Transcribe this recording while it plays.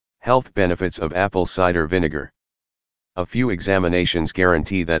Health benefits of apple cider vinegar. A few examinations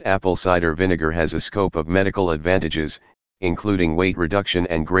guarantee that apple cider vinegar has a scope of medical advantages, including weight reduction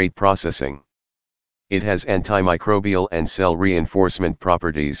and grade processing. It has antimicrobial and cell reinforcement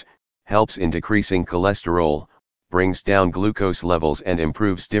properties, helps in decreasing cholesterol, brings down glucose levels and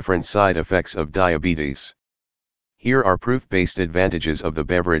improves different side effects of diabetes. Here are proof-based advantages of the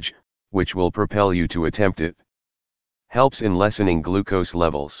beverage, which will propel you to attempt it. Helps in lessening glucose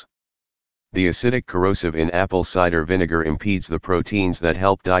levels. The acidic corrosive in apple cider vinegar impedes the proteins that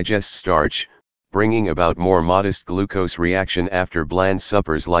help digest starch, bringing about more modest glucose reaction after bland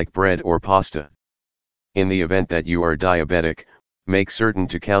suppers like bread or pasta. In the event that you are diabetic, make certain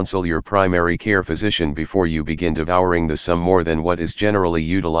to counsel your primary care physician before you begin devouring the some more than what is generally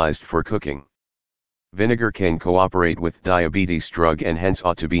utilized for cooking. Vinegar can cooperate with diabetes drug and hence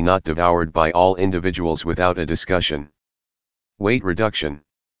ought to be not devoured by all individuals without a discussion. Weight reduction.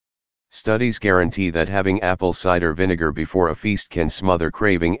 Studies guarantee that having apple cider vinegar before a feast can smother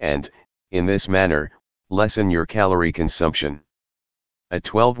craving and, in this manner, lessen your calorie consumption. A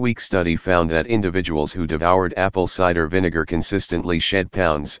 12-week study found that individuals who devoured apple cider vinegar consistently shed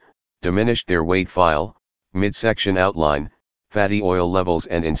pounds, diminished their weight file, midsection outline, fatty oil levels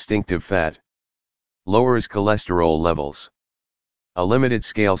and instinctive fat. Lowers cholesterol levels. A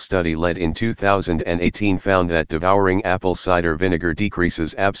limited-scale study led in 2018 found that devouring apple cider vinegar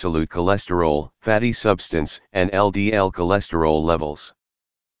decreases absolute cholesterol, fatty substance, and LDL cholesterol levels.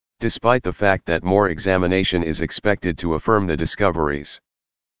 Despite the fact that more examination is expected to affirm the discoveries.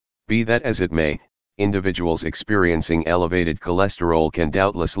 Be that as it may, individuals experiencing elevated cholesterol can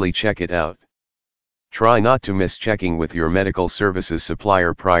doubtlessly check it out. Try not to miss checking with your medical services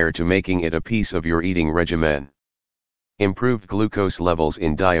supplier prior to making it a piece of your eating regimen. Improved glucose levels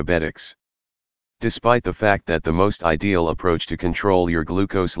in diabetics. Despite the fact that the most ideal approach to control your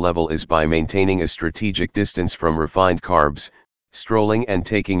glucose level is by maintaining a strategic distance from refined carbs, strolling and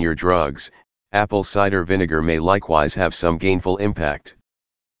taking your drugs, apple cider vinegar may likewise have some gainful impact.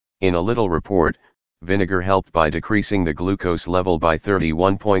 In a little report, vinegar helped by decreasing the glucose level by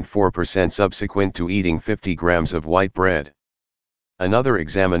 31.4% subsequent to eating 50 grams of white bread. Another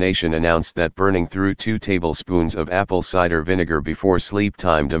examination announced that burning through 2 tablespoons of apple cider vinegar before sleep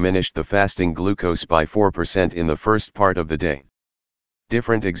time diminished the fasting glucose by 4% in the first part of the day.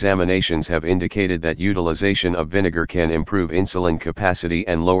 Different examinations have indicated that utilization of vinegar can improve insulin capacity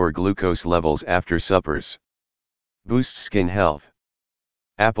and lower glucose levels after suppers. Boosts skin health.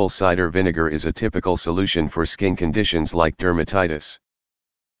 Apple cider vinegar is a typical solution for skin conditions like dermatitis.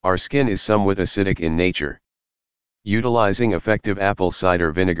 Our skin is somewhat acidic in nature. Utilizing effective apple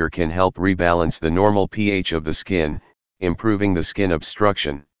cider vinegar can help rebalance the normal pH of the skin, improving the skin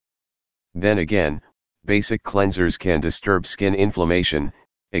obstruction. Then again, basic cleansers can disturb skin inflammation,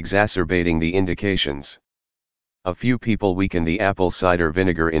 exacerbating the indications. A few people weaken the apple cider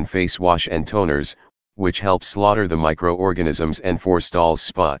vinegar in face wash and toners, which help slaughter the microorganisms and forestalls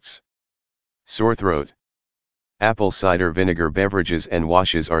spots. Sore throat. Apple cider vinegar beverages and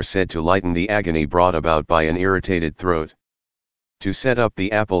washes are said to lighten the agony brought about by an irritated throat. To set up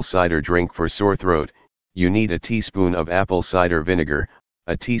the apple cider drink for sore throat, you need a teaspoon of apple cider vinegar,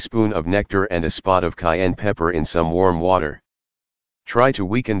 a teaspoon of nectar and a spot of cayenne pepper in some warm water. Try to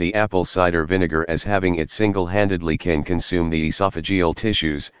weaken the apple cider vinegar, as having it single-handedly can consume the esophageal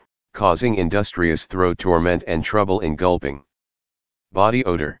tissues, causing industrious throat torment and trouble in gulping. Body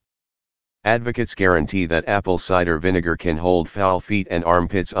odor. Advocates guarantee that apple cider vinegar can hold foul feet and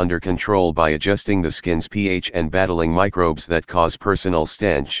armpits under control by adjusting the skin's pH and battling microbes that cause personal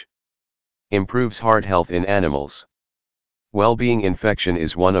stench. Improves heart health in animals. Well-being. Infection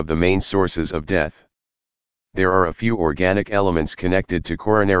is one of the main sources of death. There are a few organic elements connected to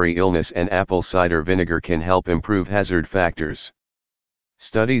coronary illness, and apple cider vinegar can help improve hazard factors.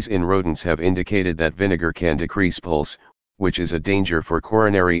 Studies in rodents have indicated that vinegar can decrease pulse, which is a danger for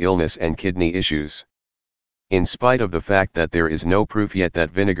coronary illness and kidney issues. In spite of the fact that there is no proof yet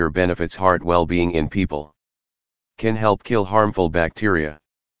that vinegar benefits heart well-being in people. Can help kill harmful bacteria.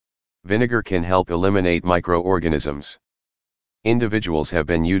 Vinegar can help eliminate microorganisms. Individuals have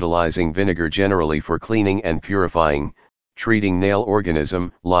been utilizing vinegar generally for cleaning and purifying, treating nail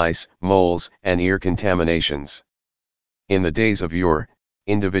organism, lice, moles, and ear contaminations. In the days of yore,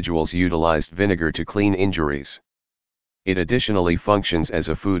 individuals utilized vinegar to clean injuries. It additionally functions as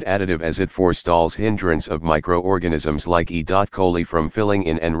a food additive, as it forestalls hindrance of microorganisms like E. coli from filling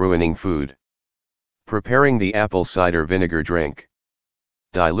in and ruining food. Preparing the apple cider vinegar drink.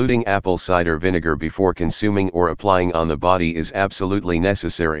 Diluting apple cider vinegar before consuming or applying on the body is absolutely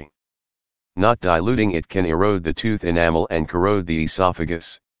necessary. Not diluting it can erode the tooth enamel and corrode the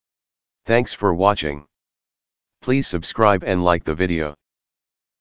esophagus. Thanks for watching. Please subscribe and like the video.